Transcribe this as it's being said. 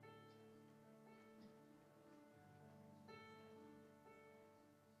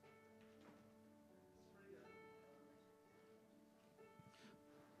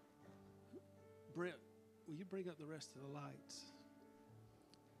you bring up the rest of the lights?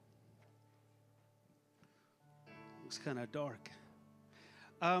 Looks kind of dark.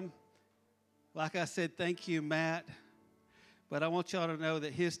 Like I said, thank you, Matt. But I want y'all to know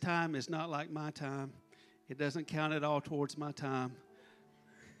that his time is not like my time. It doesn't count at all towards my time.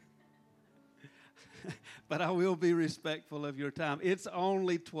 But I will be respectful of your time. It's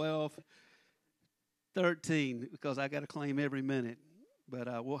only 12:13 because I got to claim every minute.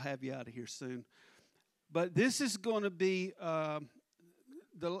 But we'll have you out of here soon. But this is going to be,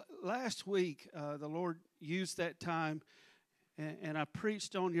 the last week, the Lord used that time, and I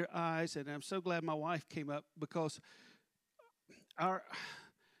preached on your eyes, and I'm so glad my wife came up because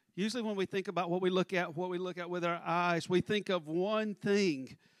usually when we think about what we look at with our eyes, we think of one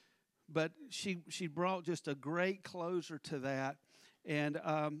thing, but she brought just a great closer to that. And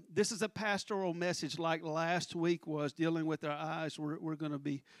this is a pastoral message like last week was, dealing with our eyes. We're going to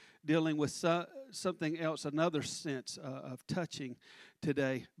be dealing with something else, another sense of touching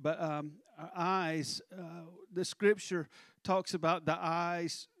today. But our eyes, the Scripture talks about the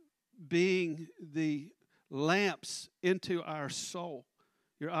eyes being the lamps into our soul.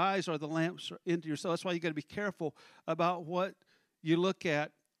 Your eyes are the lamps into your soul. That's why you got to be careful about what you look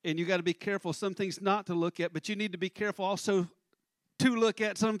at, and you got to be careful some things not to look at, but you need to be careful also to look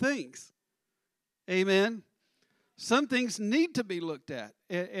at some things. Amen. Some things need to be looked at,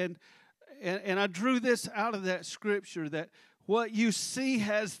 and I drew this out of that Scripture that what you see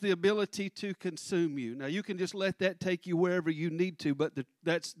has the ability to consume you. Now you can just let that take you wherever you need to, but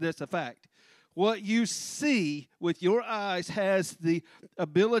that's a fact. What you see with your eyes has the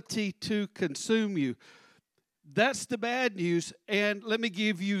ability to consume you. That's the bad news, and let me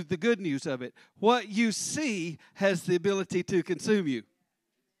give you the good news of it. What you see has the ability to consume you.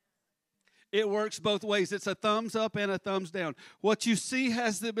 It works both ways. It's a thumbs up and a thumbs down. What you see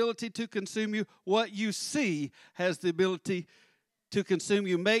has the ability to consume you. What you see has the ability to consume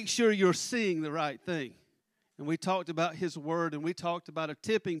you. Make sure you're seeing the right thing. And we talked about His Word, and we talked about a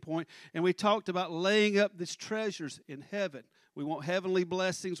tipping point, and we talked about laying up these treasures in heaven. We want heavenly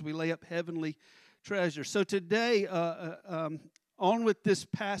blessings. We lay up heavenly treasures. So today, on with this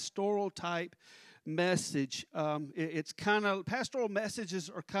pastoral type message. It's kind of, pastoral messages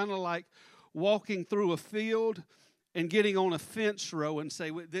are kind of like walking through a field and getting on a fence row and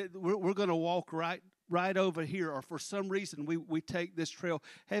say, we're going to walk right over here, or for some reason we take this trail.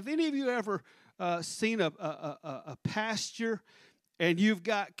 Have any of you ever seen a pasture, and you've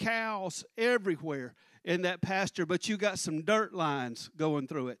got cows everywhere in that pasture, but you got some dirt lines going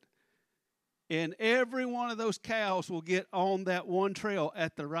through it? And every one of those cows will get on that one trail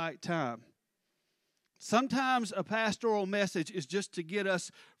at the right time. Sometimes a pastoral message is just to get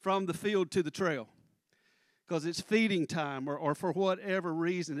us from the field to the trail, because it's feeding time, or for whatever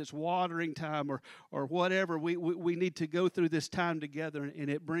reason, it's watering time, or whatever. We need to go through this time together, and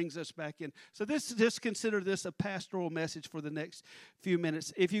it brings us back in. So just consider this a pastoral message for the next few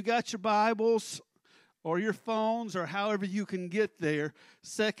minutes. If you got your Bibles or your phones, or however you can get there,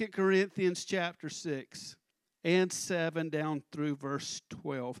 2 Corinthians chapter 6 and 7 down through verse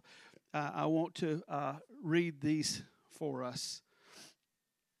 12. I want to read these for us.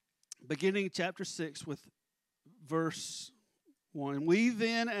 Beginning chapter 6 with verse 1. We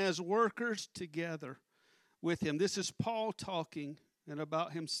then, as workers together with Him. This is Paul talking and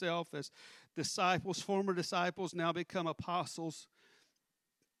about himself as disciples, former disciples, now become apostles.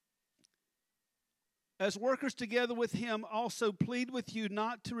 As workers together with Him, also plead with you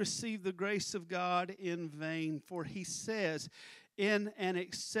not to receive the grace of God in vain. For He says, in an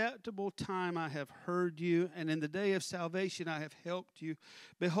acceptable time I have heard you, and in the day of salvation I have helped you.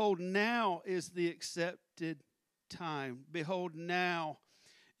 Behold, now is the accepted time. Behold, now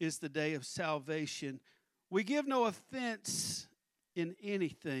is the day of salvation. We give no offense in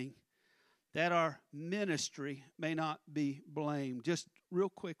anything, that our ministry may not be blamed. Just real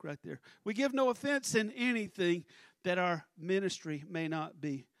quick right there. We give no offense in anything, that our ministry may not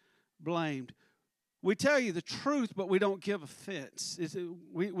be blamed. We tell you the truth, but we don't give offense.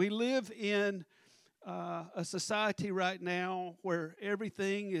 We live in a society right now where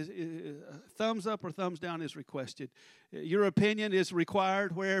everything is thumbs up or thumbs down is requested. Your opinion is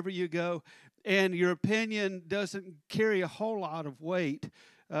required wherever you go, and your opinion doesn't carry a whole lot of weight.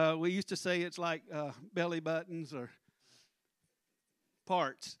 We used to say it's like belly buttons or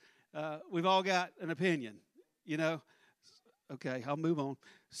parts. We've all got an opinion, you know. Okay, I'll move on.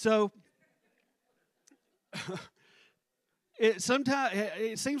 So sometimes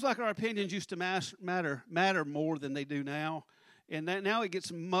it seems like our opinions used to matter more than they do now, and that now it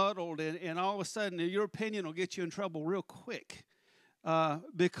gets muddled, and all of a sudden your opinion will get you in trouble real quick,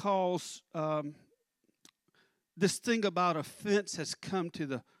 because this thing about offense has come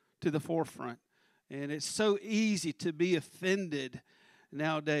to the forefront. And it's so easy to be offended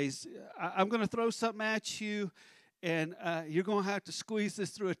nowadays. I'm going to throw something at you, and you're going to have to squeeze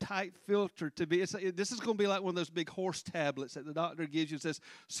this through a tight filter to be. This is going to be like one of those big horse tablets that the doctor gives you and says,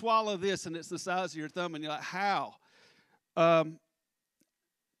 swallow this, and it's the size of your thumb. And you're like, how?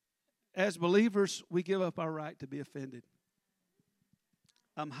 As believers, we give up our right to be offended.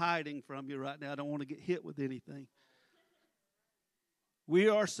 I'm hiding from you right now. I don't want to get hit with anything. We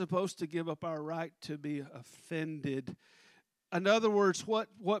are supposed to give up our right to be offended. In other words, what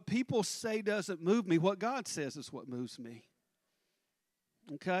people say doesn't move me. What God says is what moves me.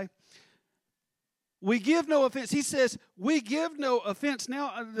 Okay? We give no offense. He says, we give no offense.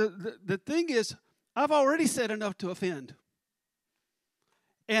 Now, the thing is, I've already said enough to offend.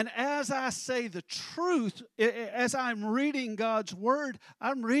 And as I say the truth, as I'm reading God's Word,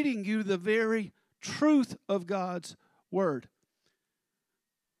 I'm reading you the very truth of God's Word.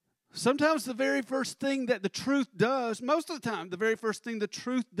 Sometimes the very first thing that the truth does, most of the time, the very first thing the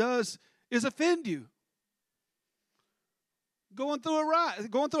truth does is offend you. Going through a light,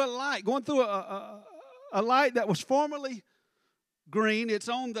 going through a light that was formerly green, it's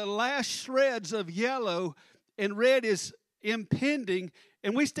on the last shreds of yellow, and red is impending,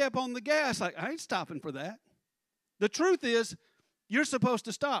 and we step on the gas like, I ain't stopping for that. The truth is, you're supposed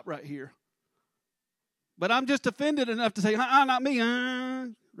to stop right here. But I'm just offended enough to say, not me,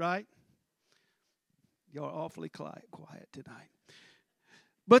 right? You're awfully quiet tonight.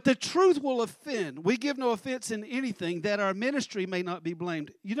 But the truth will offend. We give no offense in anything, that our ministry may not be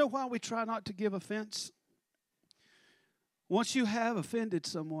blamed. You know why we try not to give offense? Once you have offended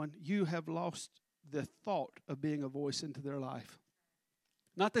someone, you have lost the thought of being a voice into their life.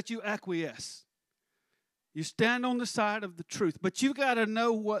 Not that you acquiesce. You stand on the side of the truth, but you got to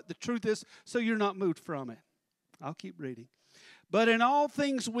know what the truth is so you're not moved from it. I'll keep reading. But in all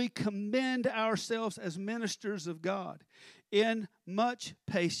things we commend ourselves as ministers of God, in much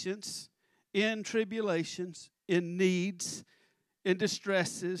patience, in tribulations, in needs, in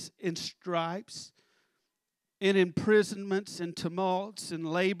distresses, in stripes, in imprisonments, in tumults, in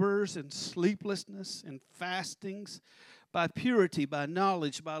labors, in sleeplessness, in fastings, by purity, by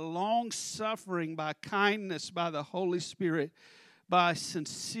knowledge, by long-suffering, by kindness, by the Holy Spirit, by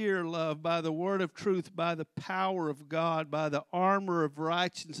sincere love, by the word of truth, by the power of God, by the armor of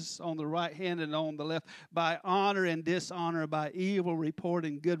righteousness on the right hand and on the left, by honor and dishonor, by evil report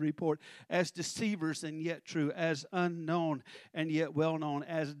and good report, as deceivers and yet true, as unknown and yet well known,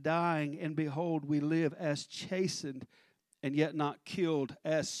 as dying and behold we live, as chastened and yet not killed,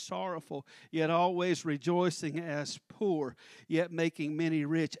 as sorrowful, yet always rejoicing, as poor, yet making many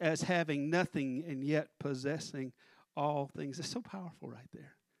rich, as having nothing and yet possessing all things. It's so powerful right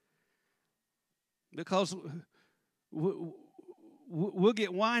there. Because we'll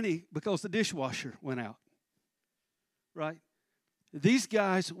get whiny because the dishwasher went out, right? These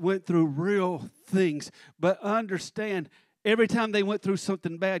guys went through real things, but understand, every time they went through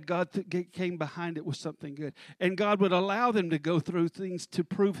something bad, God came behind it with something good. And God would allow them to go through things to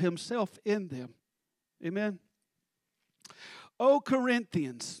prove himself in them. Amen? O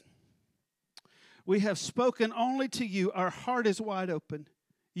Corinthians, we have spoken only to you. Our heart is wide open.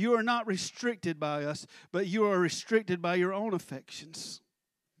 You are not restricted by us, but you are restricted by your own affections.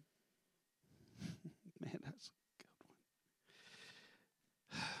 Man, that's a good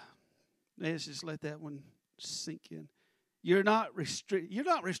one. Let's just let that one sink in. You're not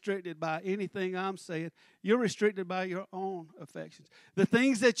restricted by anything I'm saying. You're restricted by your own affections. The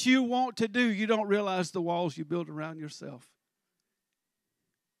things that you want to do, you don't realize the walls you build around yourself.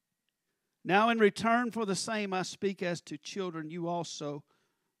 Now in return for the same I speak as to children, you also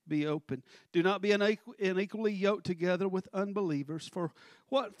be open. Do not be unequally yoked together with unbelievers. For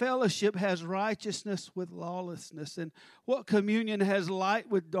what fellowship has righteousness with lawlessness? And what communion has light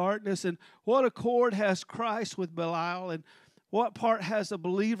with darkness? And what accord has Christ with Belial? And what part has a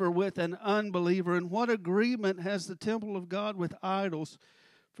believer with an unbeliever? And what agreement has the temple of God with idols?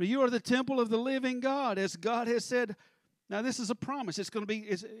 For you are the temple of the living God, as God has said. Now this is a promise. It's going to be,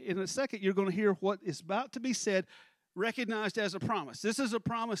 in a second, you're going to hear what is about to be said, recognized as a promise. This is a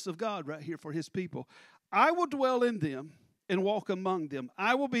promise of God right here for his people. I will dwell in them and walk among them.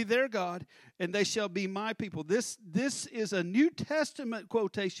 I will be their God, and they shall be my people. This is a New Testament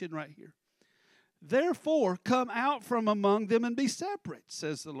quotation right here. Therefore, come out from among them and be separate,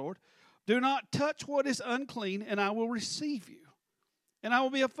 says the Lord. Do not touch what is unclean, and I will receive you. And I will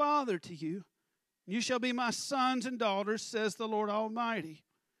be a father to you. You shall be my sons and daughters, says the Lord Almighty.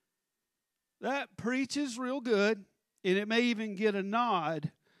 That preaches real good, and it may even get a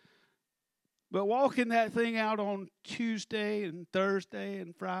nod. But walking that thing out on Tuesday and Thursday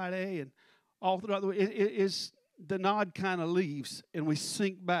and Friday and all throughout the week, the nod kind of leaves and we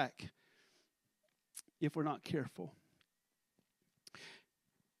sink back if we're not careful.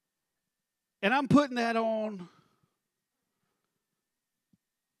 And I'm putting that on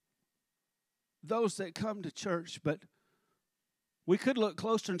those that come to church, but we could look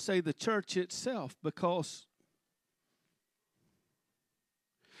closer and say the church itself, because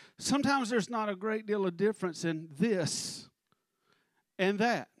sometimes there's not a great deal of difference in this and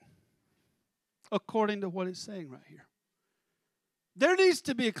that, according to what it's saying right here. There needs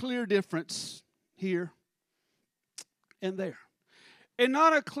to be a clear difference here and there. And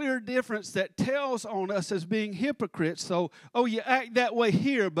not a clear difference that tells on us as being hypocrites. So, oh, you act that way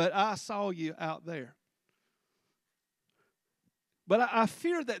here, but I saw you out there. But I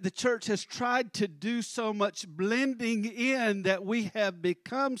fear that the church has tried to do so much blending in that we have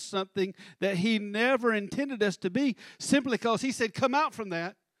become something that He never intended us to be, simply because He said, come out from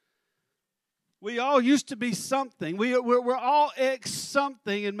that. We all used to be something. We're all X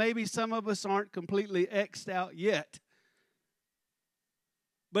something, and maybe some of us aren't completely X'd out yet.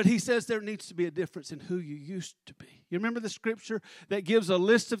 But He says there needs to be a difference in who you used to be. You remember the scripture that gives a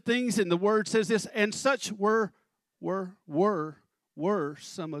list of things, and the word says this, and such were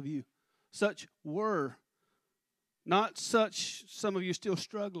some of you. Such were. Not such some of you still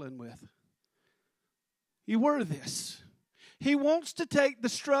struggling with. You were this. He wants to take the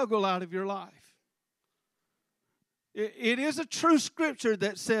struggle out of your life. It is a true scripture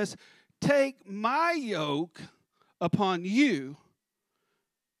that says, take my yoke upon you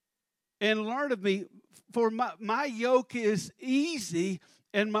and learn of me, for my yoke is easy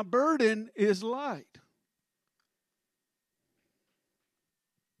and my burden is light.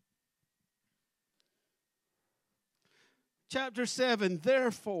 Chapter 7,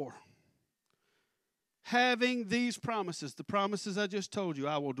 therefore, having these promises, the promises I just told you,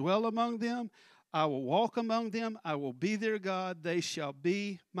 I will dwell among them, I will walk among them, I will be their God, they shall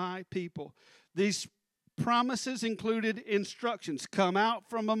be my people. These promises included instructions. Come out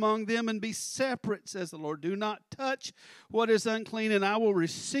from among them and be separate, says the Lord. Do not touch what is unclean, and I will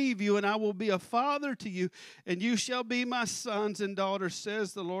receive you, and I will be a father to you, and you shall be my sons and daughters,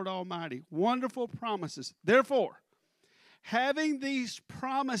 says the Lord Almighty. Wonderful promises. Therefore, having these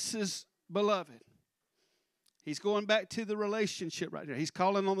promises, beloved, He's going back to the relationship right there. He's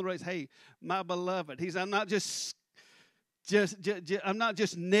calling on the race. Hey, my beloved. I'm not just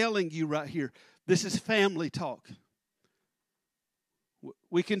nailing you right here. This is family talk.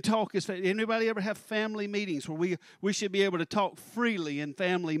 We can talk as anybody ever have family meetings where we should be able to talk freely in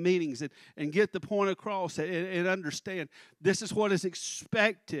family meetings and get the point across and understand this is what is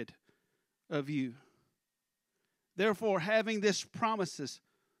expected of you. Therefore, having this promises,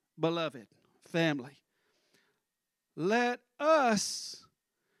 beloved, family, let us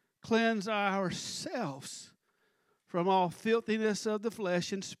cleanse ourselves from all filthiness of the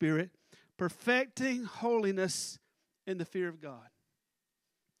flesh and spirit, perfecting holiness in the fear of God.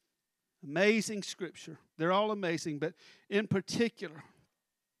 Amazing scripture. They're all amazing, but in particular,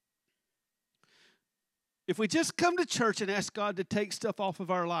 if we just come to church and ask God to take stuff off of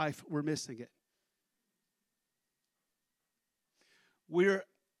our life, we're missing it. We're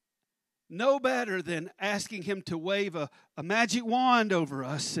no better than asking Him to wave a magic wand over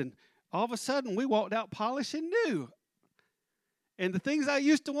us, and all of a sudden we walked out polished and new. And the things I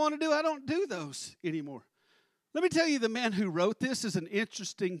used to want to do, I don't do those anymore. Let me tell you, the man who wrote this is an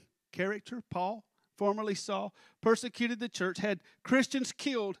interesting character. Paul, formerly Saul, persecuted the church, had Christians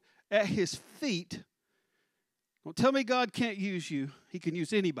killed at his feet. Don't tell me God can't use you. He can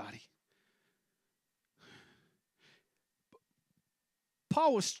use anybody.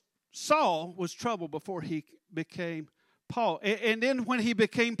 Saul was trouble before he became Paul. And then when he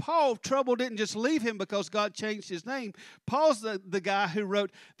became Paul, trouble didn't just leave him because God changed his name. Paul's the guy who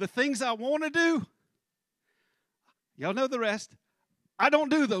wrote, the things I want to do, y'all know the rest. I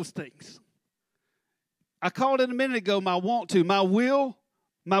don't do those things. I called it a minute ago, my want to. My will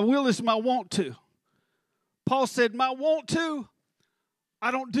is my want to. Paul said, my want to,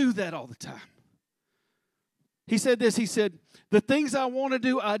 I don't do that all the time. He said this, he said, the things I want to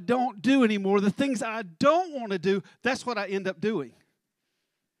do, I don't do anymore. The things I don't want to do, that's what I end up doing.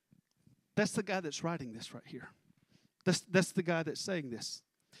 That's the guy that's writing this right here. That's the guy that's saying this.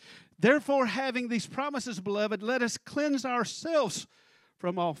 Therefore, having these promises, beloved, let us cleanse ourselves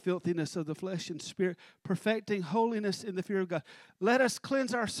from all filthiness of the flesh and spirit, perfecting holiness in the fear of God. Let us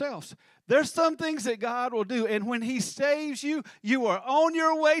cleanse ourselves. There's some things that God will do, and when He saves you, you are on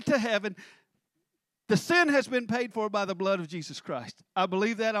your way to heaven. The sin has been paid for by the blood of Jesus Christ. I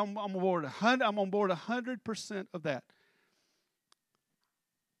believe that. I'm on board 100% of that.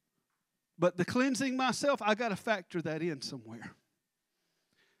 But the cleansing myself, I got to factor that in somewhere.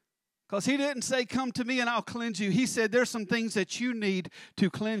 Because he didn't say, come to me and I'll cleanse you. He said, there's some things that you need to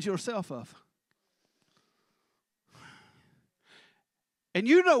cleanse yourself of. And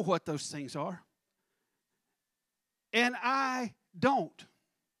you know what those things are. And I don't.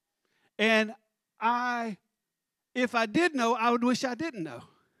 And if I did know, I would wish I didn't know.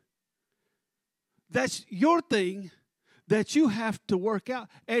 That's your thing that you have to work out.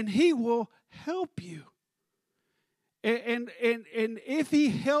 And he will help you. And if he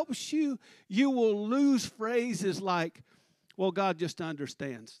helps you, you will lose phrases like, well, God just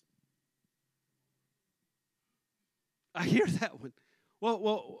understands. I hear that one.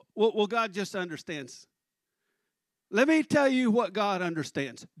 Well, God just understands. Let me tell you what God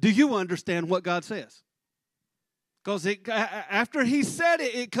understands. Do you understand what God says? Because after he said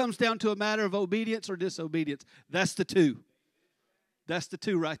it, it comes down to a matter of obedience or disobedience. That's the two. That's the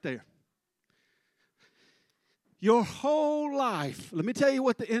two right there. Your whole life, let me tell you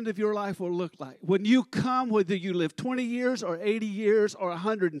what the end of your life will look like. When you come, whether you live 20 years or 80 years or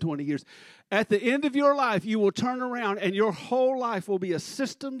 120 years, at the end of your life, you will turn around and your whole life will be a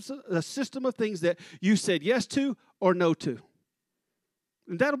system of things that you said yes to or no to.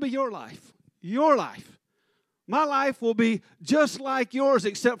 And that'll be your life. Your life. My life will be just like yours,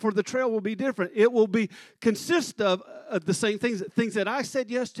 except for the trail will be different. It will consist of the same things that I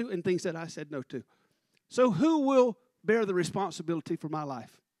said yes to and things that I said no to. So who will bear the responsibility for my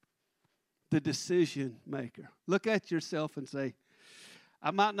life? The decision maker. Look at yourself and say,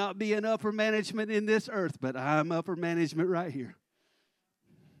 I might not be in upper management in this earth, but I'm upper management right here.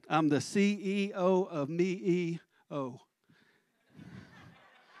 I'm the CEO of me-e-o.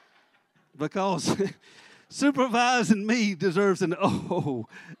 Because supervising me deserves an O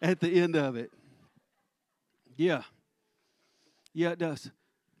at the end of it. Yeah. Yeah, it does.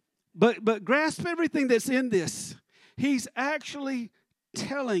 But grasp everything that's in this. He's actually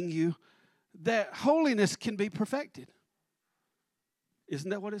telling you that holiness can be perfected. Isn't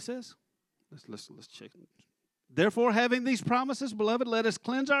that what it says? Let's check. Therefore, having these promises, beloved, let us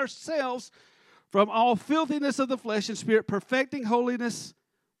cleanse ourselves from all filthiness of the flesh and spirit, perfecting holiness.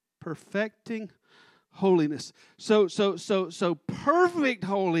 Perfecting holiness. So perfect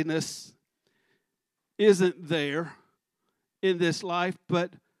holiness isn't there in this life,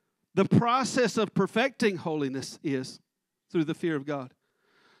 but the process of perfecting holiness is through the fear of God.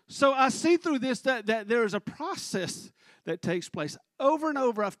 So I see through this that there is a process that takes place. Over and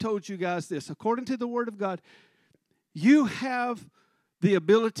over, I've told you guys this. According to the Word of God, you have the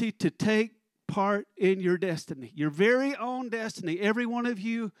ability to take part in your destiny, your very own destiny. Every one of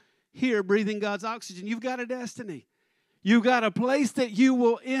you here breathing God's oxygen, you've got a destiny. You've got a place that you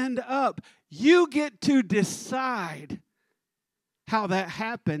will end up. You get to decide how that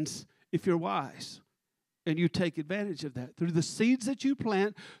happens if you're wise. And you take advantage of that through the seeds that you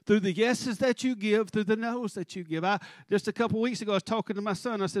plant, through the yeses that you give, through the no's that you give. Just a couple weeks ago, I was talking to my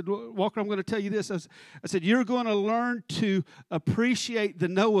son. I said, Walker, I'm going to tell you this. I said, you're going to learn to appreciate the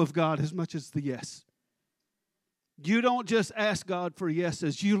no of God as much as the yes. You don't just ask God for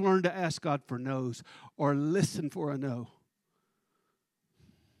yeses. You learn to ask God for no's or listen for a no.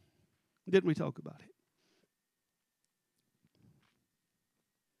 Didn't we talk about it?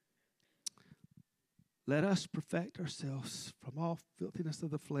 Let us perfect ourselves from all filthiness of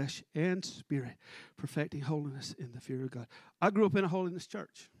the flesh and spirit, perfecting holiness in the fear of God. I grew up in a holiness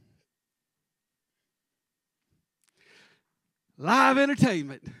church. Live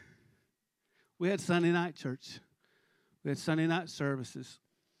entertainment. We had Sunday night church. We had Sunday night services.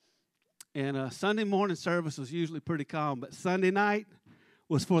 And Sunday morning service was usually pretty calm, but Sunday night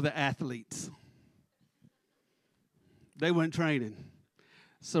was for the athletes. They weren't training.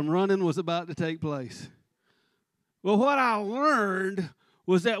 Some running was about to take place. Well, what I learned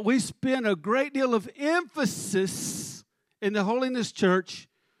was that we spent a great deal of emphasis in the Holiness Church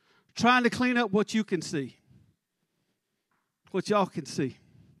trying to clean up what you can see. What y'all can see.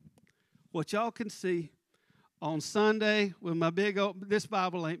 What y'all can see on Sunday with my big old, this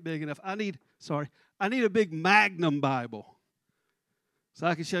Bible ain't big enough. I need a big Magnum Bible so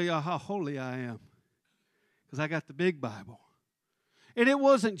I can show y'all how holy I am. Because I got the big Bible. And it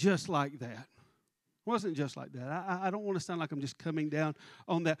wasn't just like that. It wasn't just like that. I don't want to sound like I'm just coming down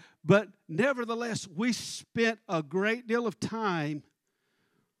on that. But nevertheless, we spent a great deal of time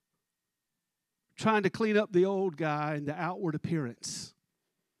trying to clean up the old guy and the outward appearance.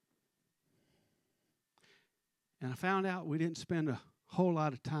 And I found out we didn't spend a whole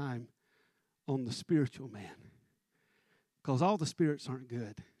lot of time on the spiritual man. Because all the spirits aren't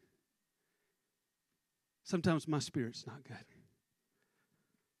good. Sometimes my spirit's not good.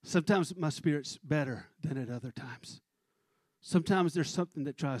 Sometimes my spirit's better than at other times. Sometimes there's something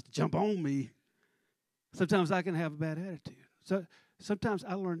that tries to jump on me. Sometimes I can have a bad attitude. So sometimes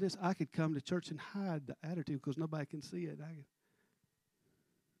I learned this. I could come to church and hide the attitude because nobody can see it.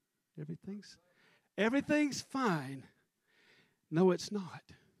 Everything's fine. No, it's not.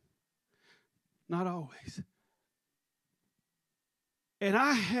 Not always. And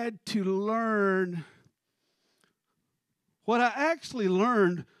I had to learn. What I actually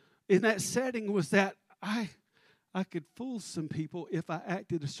learned in that setting was that I could fool some people if I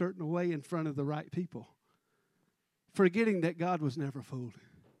acted a certain way in front of the right people, forgetting that God was never fooled.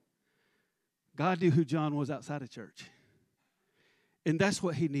 God knew who John was outside of church. And that's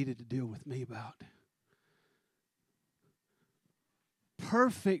what he needed to deal with me about.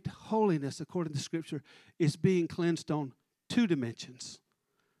 Perfect holiness, according to Scripture, is being cleansed on two dimensions: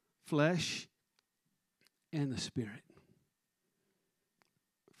 flesh and the spirit.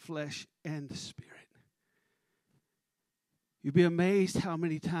 Flesh and the spirit. You'd be amazed how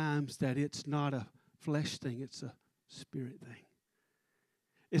many times that it's not a flesh thing, it's a spirit thing.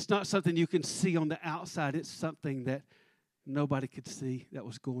 It's not something you can see on the outside. It's something that nobody could see that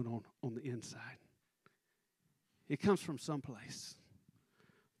was going on the inside. It comes from someplace.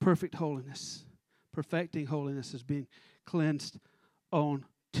 Perfect holiness. Perfecting holiness is being cleansed on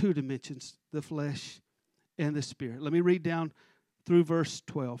two dimensions, the flesh and the spirit. Let me read down through verse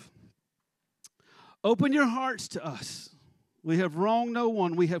 12. Open your hearts to us. We have wronged no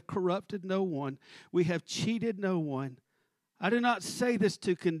one. We have corrupted no one. We have cheated no one. I do not say this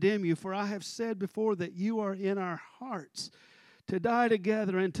to condemn you, for I have said before that you are in our hearts to die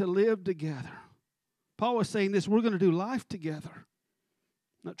together and to live together. Paul was saying this, we're going to do life together.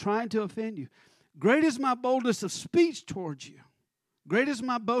 Not trying to offend you. Great is my boldness of speech towards you. Great is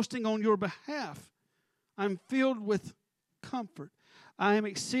my boasting on your behalf. I'm filled with comfort. I am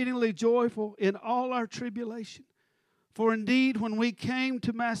exceedingly joyful in all our tribulation. For indeed, when we came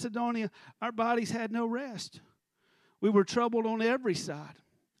to Macedonia, our bodies had no rest. We were troubled on every side.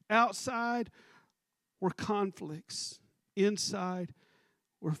 Outside were conflicts. Inside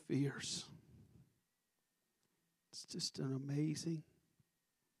were fears. It's just an amazing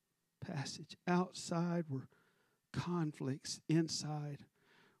passage. Outside were conflicts. Inside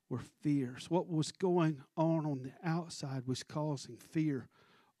were fears. What was going on the outside was causing fear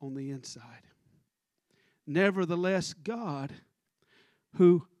on the inside. Nevertheless, God,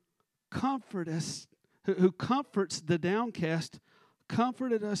 who comforts the downcast,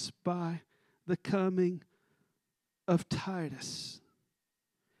 comforted us by the coming of Titus.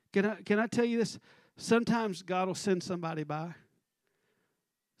 Can I tell you this? Sometimes God will send somebody by.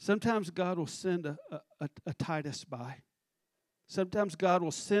 Sometimes God will send a Titus by. Sometimes God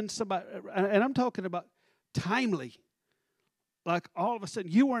will send somebody, and I'm talking about timely. Like all of a sudden,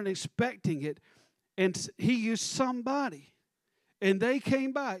 you weren't expecting it, and he used somebody. And they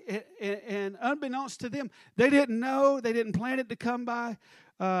came by, and unbeknownst to them, they didn't know, they didn't plan it to come by.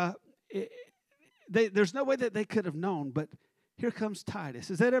 There's no way that they could have known, but here comes Titus.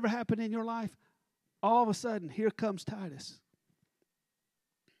 Has that ever happened in your life? All of a sudden, here comes Titus.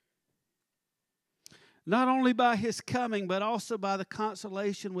 Not only by his coming, but also by the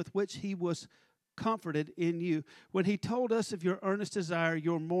consolation with which he was comforted in you, when he told us of your earnest desire,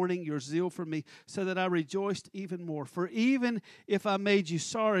 your mourning, your zeal for me, so that I rejoiced even more. For even if I made you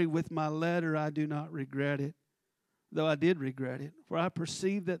sorry with my letter, I do not regret it, though I did regret it. For I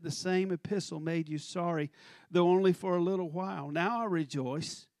perceive that the same epistle made you sorry, though only for a little while. Now I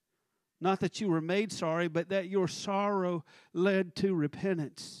rejoice, not that you were made sorry, but that your sorrow led to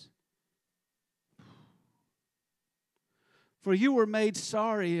repentance. For you were made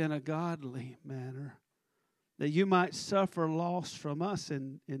sorry in a godly manner, that you might suffer loss from us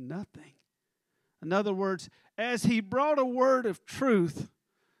in nothing. In other words, as he brought a word of truth,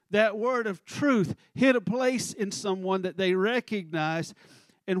 that word of truth hit a place in someone that they recognized.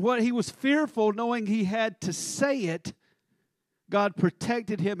 And what he was fearful, knowing he had to say it, God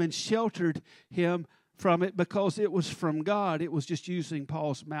protected him and sheltered him from it because it was from God. It was just using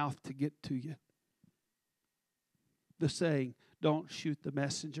Paul's mouth to get to you. The saying, don't shoot the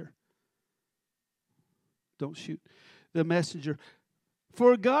messenger. Don't shoot the messenger.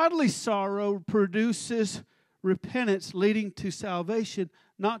 For godly sorrow produces repentance leading to salvation,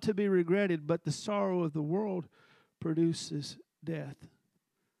 not to be regretted, but the sorrow of the world produces death.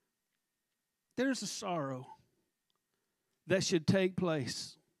 There's a sorrow that should take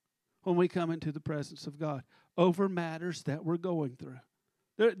place when we come into the presence of God over matters that we're going through.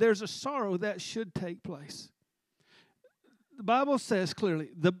 There's a sorrow that should take place. The Bible says clearly,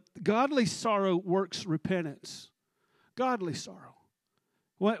 the godly sorrow works repentance. Godly sorrow.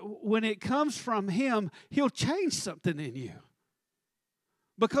 When it comes from Him, He'll change something in you.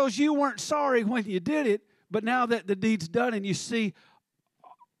 Because you weren't sorry when you did it, but now that the deed's done and you see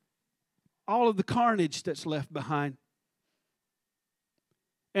all of the carnage that's left behind,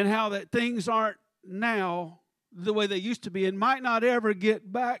 and how that things aren't now the way they used to be and might not ever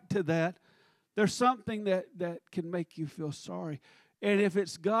get back to that, there's something that can make you feel sorry. And if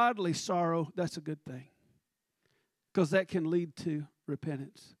it's godly sorrow, that's a good thing, because that can lead to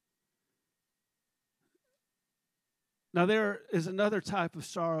repentance. Now, there is another type of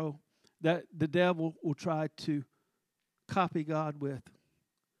sorrow that the devil will try to copy God with,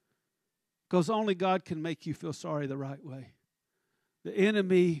 because only God can make you feel sorry the right way. The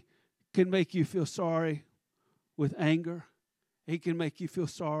enemy can make you feel sorry with anger. He can make you feel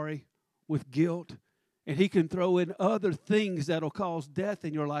sorry with guilt. And he can throw in other things that will cause death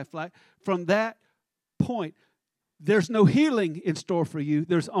in your life. Like, from that point, there's no healing in store for you.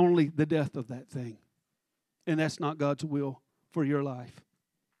 There's only the death of that thing. And that's not God's will for your life.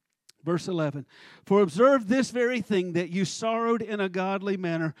 Verse 11, for observe this very thing, that you sorrowed in a godly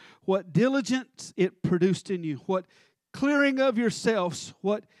manner, what diligence it produced in you, what clearing of yourselves,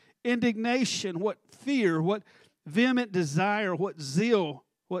 what indignation, what fear, what vehement desire, what zeal,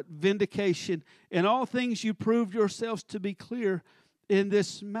 what vindication. In all things you proved yourselves to be clear in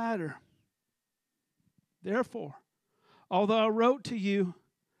this matter. Therefore, although I wrote to you,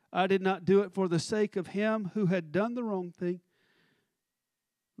 I did not do it for the sake of him who had done the wrong thing,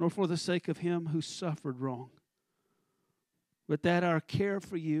 nor for the sake of him who suffered wrong, but that our care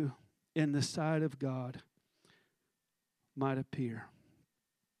for you in the sight of God might appear.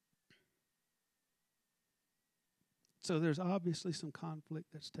 So there's obviously some conflict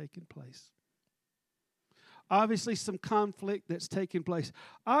that's taking place. Obviously some conflict that's taking place.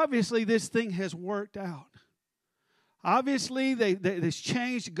 Obviously this thing has worked out. Obviously, this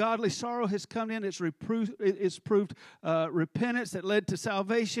changed. Godly sorrow has come in. It's proved repentance that led to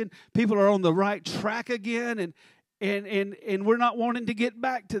salvation. People are on the right track again, and we're not wanting to get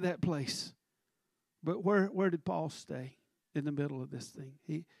back to that place. But where did Paul stay in the middle of this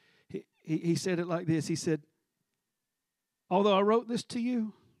thing? He said it like this. He said, although I wrote this to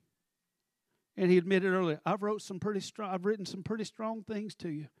you, and he admitted earlier, I've written some pretty strong things to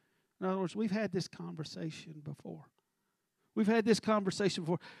you. In other words, we've had this conversation before. We've had this conversation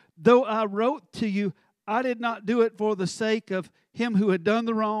before. Though I wrote to you, I did not do it for the sake of him who had done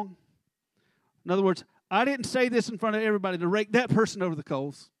the wrong. In other words, I didn't say this in front of everybody to rake that person over the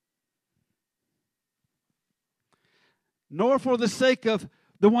coals. Nor for the sake of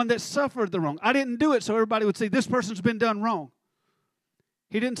the one that suffered the wrong. I didn't do it so everybody would say this person's been done wrong.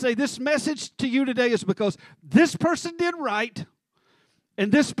 He didn't say this message to you today is because this person did right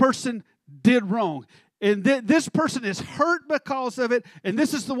and this person did wrong. And this person is hurt because of it, and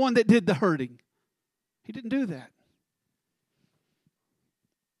this is the one that did the hurting. He didn't do that.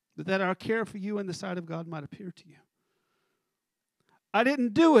 But that our care for you in the sight of God might appear to you. I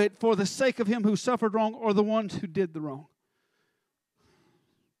didn't do it for the sake of him who suffered wrong or the ones who did the wrong.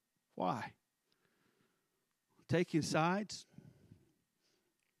 Why? Taking sides?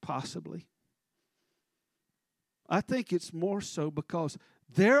 Possibly. I think it's more so because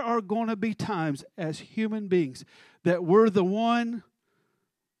there are going to be times as human beings that we're the one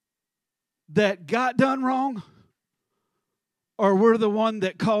that got done wrong, or we're the one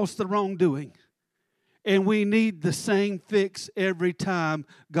that caused the wrongdoing. And we need the same fix every time,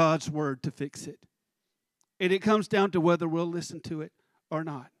 God's word to fix it. And it comes down to whether we'll listen to it or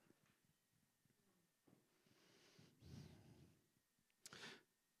not.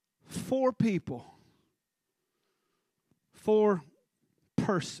 Four people. 4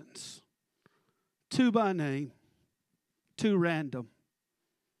 persons. 2 by name. 2 random.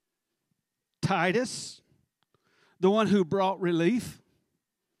 Titus, the one who brought relief.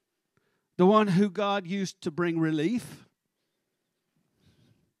 The one who God used to bring relief.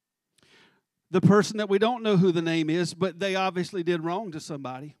 The person that we don't know who the name is, but they obviously did wrong to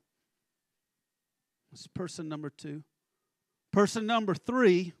somebody. That's person number 2. Person number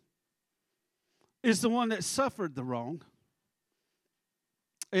 3 is the one that suffered the wrong.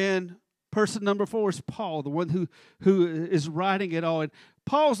 And person number 4 is Paul, the one who is writing it all. And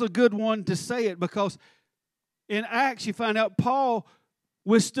Paul's a good one to say it because in Acts you find out Paul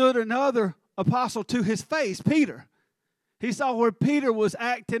withstood another apostle to his face, Peter. He saw where Peter was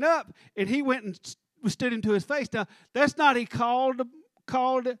acting up, and he went and withstood him to his face. Now, that's not he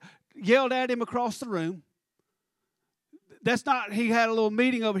yelled at him across the room. That's not, he had a little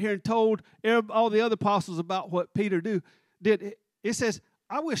meeting over here and told all the other apostles about what Peter did. It says,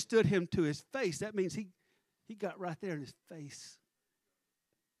 I withstood him to his face. That means he got right there in his face.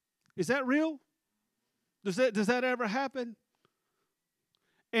 Is that real? Does that ever happen?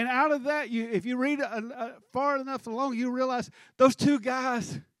 And out of that, if you read far enough along, you realize those two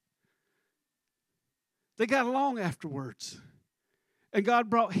guys, they got along afterwards. And God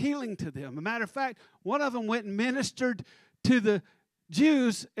brought healing to them. As a matter of fact, one of them went and ministered to the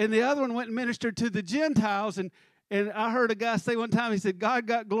Jews, and the other one went and ministered to the Gentiles. And I heard a guy say one time, he said, God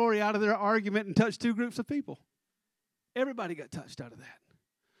got glory out of their argument and touched two groups of people. Everybody got touched out of that.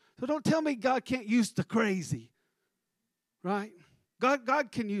 So don't tell me God can't use the crazy, right?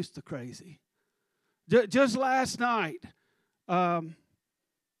 God can use the crazy. Just last night, I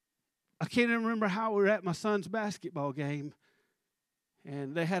can't even remember how we were at my son's basketball game,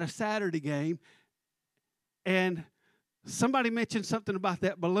 and they had a Saturday game, and somebody mentioned something about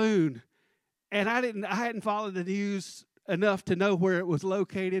that balloon, and I hadn't followed the news enough to know where it was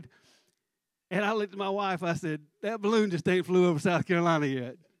located, and I looked at my wife. I said, that balloon just ain't flew over South Carolina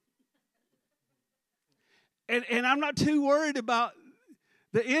yet. And I'm not too worried about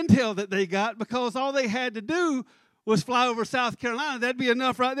the intel that they got, because all they had to do was fly over South Carolina. That'd be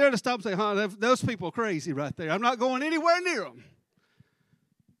enough right there to stop and say, those people are crazy right there. I'm not going anywhere near them.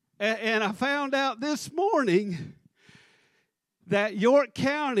 And I found out this morning that York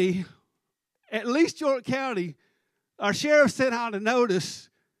County, at least York County, our sheriff sent out a notice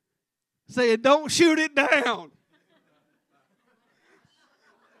saying, don't shoot it down.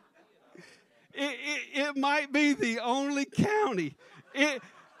 It might be the only county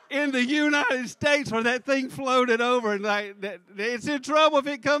in the United States where that thing floated over, and it's in trouble if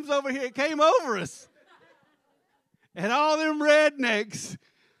it comes over here. It came over us. And all them rednecks,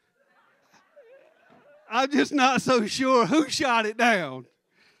 I'm just not so sure who shot it down.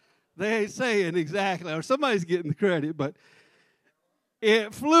 They ain't saying exactly, or somebody's getting the credit, but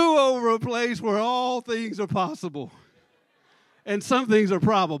it flew over a place where all things are possible and some things are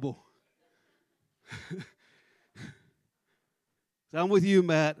probable. So I'm with you,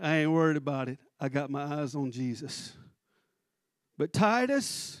 Matt. I ain't worried about it. I got my eyes on Jesus. But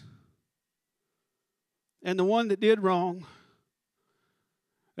Titus, and the one that did wrong,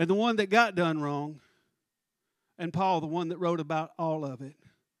 and the one that got done wrong, and Paul, the one that wrote about all of it.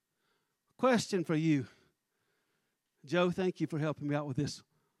 Question for you. Joe, thank you for helping me out with this.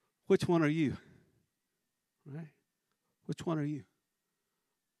 Which one are you? Right? Which one are you?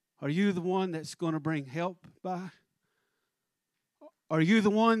 Are you the one that's going to bring help by? Are you the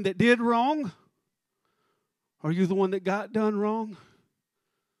one that did wrong? Are you the one that got done wrong?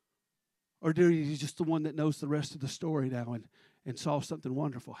 Or are you just the one that knows the rest of the story now and saw something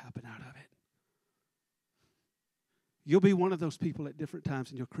wonderful happen out of it? You'll be one of those people at different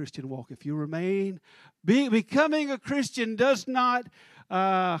times in your Christian walk. If you remain, becoming a Christian does not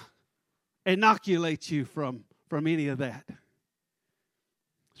inoculate you from any of that.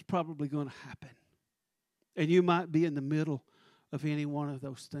 It's probably going to happen. And you might be in the middle of any one of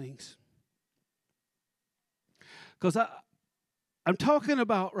those things. Because I'm talking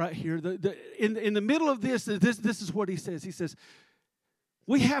about right here, in the middle of this is what he says. He says,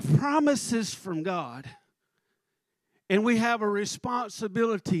 we have promises from God, and we have a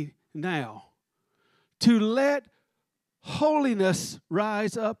responsibility now to let holiness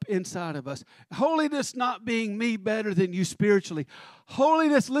rise up inside of us. Holiness not being me better than you spiritually.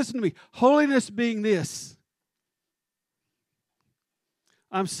 Holiness, listen to me, holiness being this: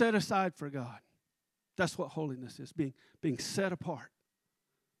 I'm set aside for God. That's what holiness is, being set apart.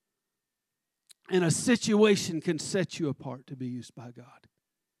 And a situation can set you apart to be used by God.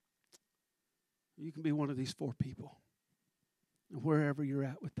 You can be one of these four people. And wherever you're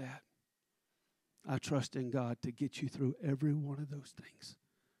at with that, I trust in God to get you through every one of those things.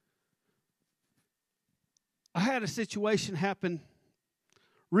 I had a situation happen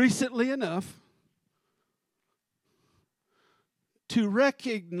recently enough to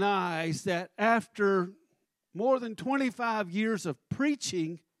recognize that after more than 25 years of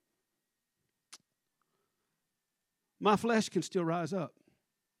preaching, my flesh can still rise up.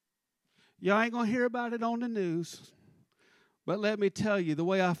 Y'all ain't going to hear about it on the news. But let me tell you, the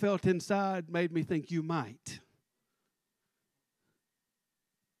way I felt inside made me think you might.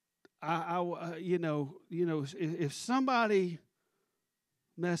 If somebody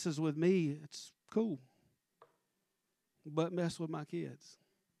messes with me, it's cool. But mess with my kids,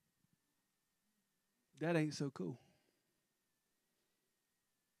 that ain't so cool.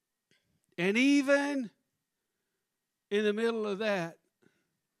 And even in the middle of that,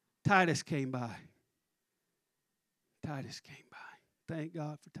 Titus came by. Titus came by. Thank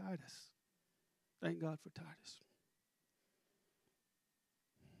God for Titus. Thank God for Titus.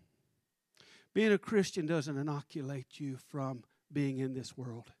 Being a Christian doesn't inoculate you from being in this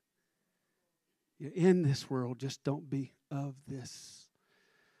world. You're in this world, just don't be of this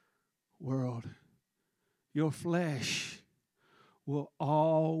world. Your flesh will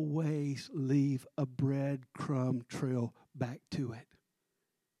always leave a breadcrumb trail back to it.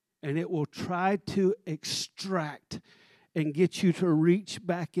 And it will try to extract and get you to reach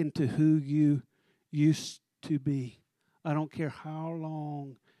back into who you used to be. I don't care how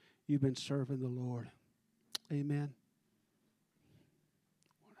long you've been serving the Lord. Amen.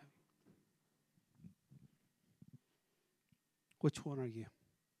 Which one are you?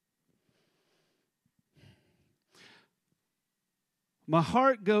 My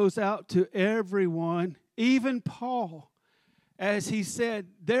heart goes out to everyone, even Paul, as he said,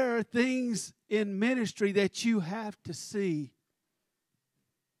 there are things in ministry that you have to see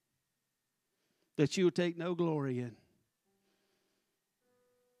that you will take no glory in.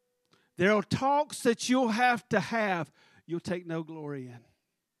 There are talks that you'll have you'll take no glory in.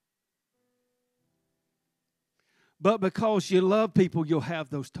 But because you love people, you'll have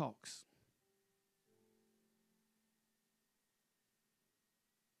those talks.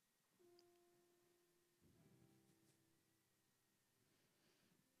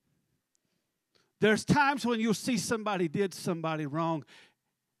 There's times when you'll see somebody did somebody wrong,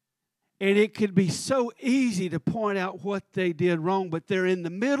 and it could be so easy to point out what they did wrong, but they're in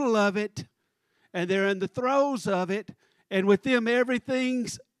the middle of it, and they're in the throes of it, and with them,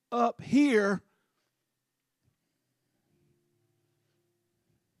 everything's up here.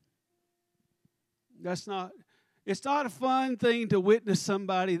 It's not a fun thing to witness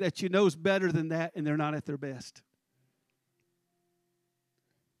somebody that you know is better than that, and they're not at their best.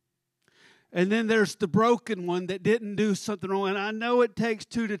 And then there's the broken one that didn't do something wrong. And I know it takes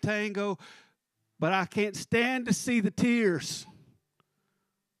two to tango, but I can't stand to see the tears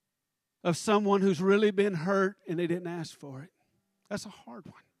of someone who's really been hurt and they didn't ask for it. That's a hard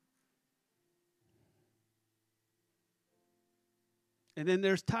one. And then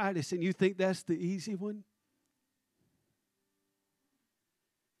there's Titus, and you think that's the easy one?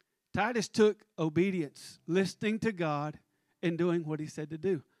 Titus took obedience, listening to God, and doing what he said to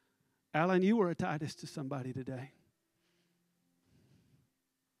do. Alan, you were a Titus to somebody today.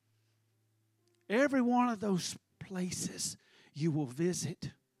 Every one of those places you will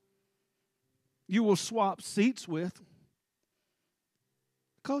visit, you will swap seats with,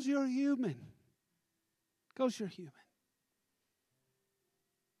 because you're human. Because you're human.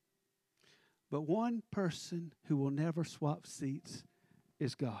 But one person who will never swap seats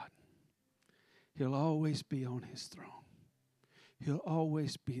is God. He'll always be on his throne. He'll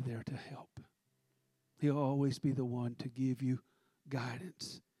always be there to help. He'll always be the one to give you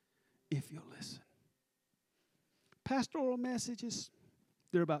guidance if you'll listen. Pastoral messages,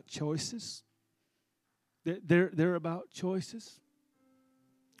 they're about choices. They're about choices.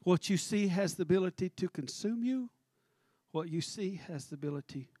 What you see has the ability to consume you. What you see has the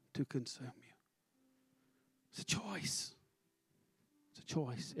ability to consume you. It's a choice. It's a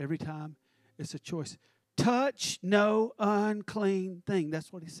choice. Every time it's a choice. Touch no unclean thing.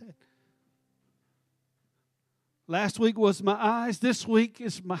 That's what he said. Last week was my eyes. This week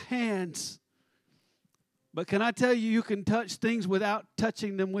is my hands. But can I tell you, you can touch things without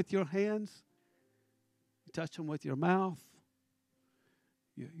touching them with your hands. You touch them with your mouth.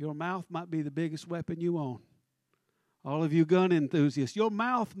 Your mouth might be the biggest weapon you own. All of you gun enthusiasts, your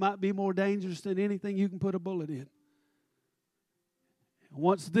mouth might be more dangerous than anything you can put a bullet in.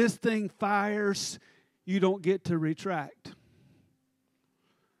 Once this thing fires, you don't get to retract.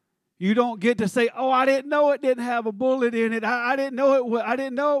 You don't get to say, "Oh, I didn't know it didn't have a bullet in it. I didn't know it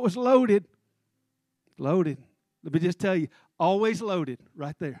was loaded." Loaded. Let me just tell you, always loaded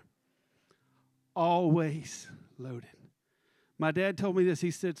right there. Always loaded. My dad told me this.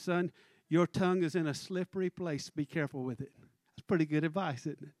 He said, "Son, your tongue is in a slippery place. Be careful with it." That's pretty good advice,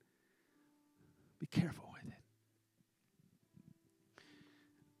 isn't it? Be careful with it.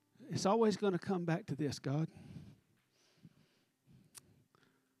 It's always going to come back to this, God.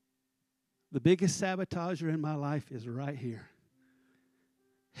 The biggest sabotager in my life is right here.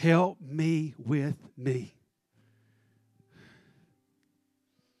 Help me with me.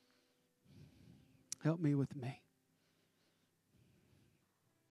 Help me with me.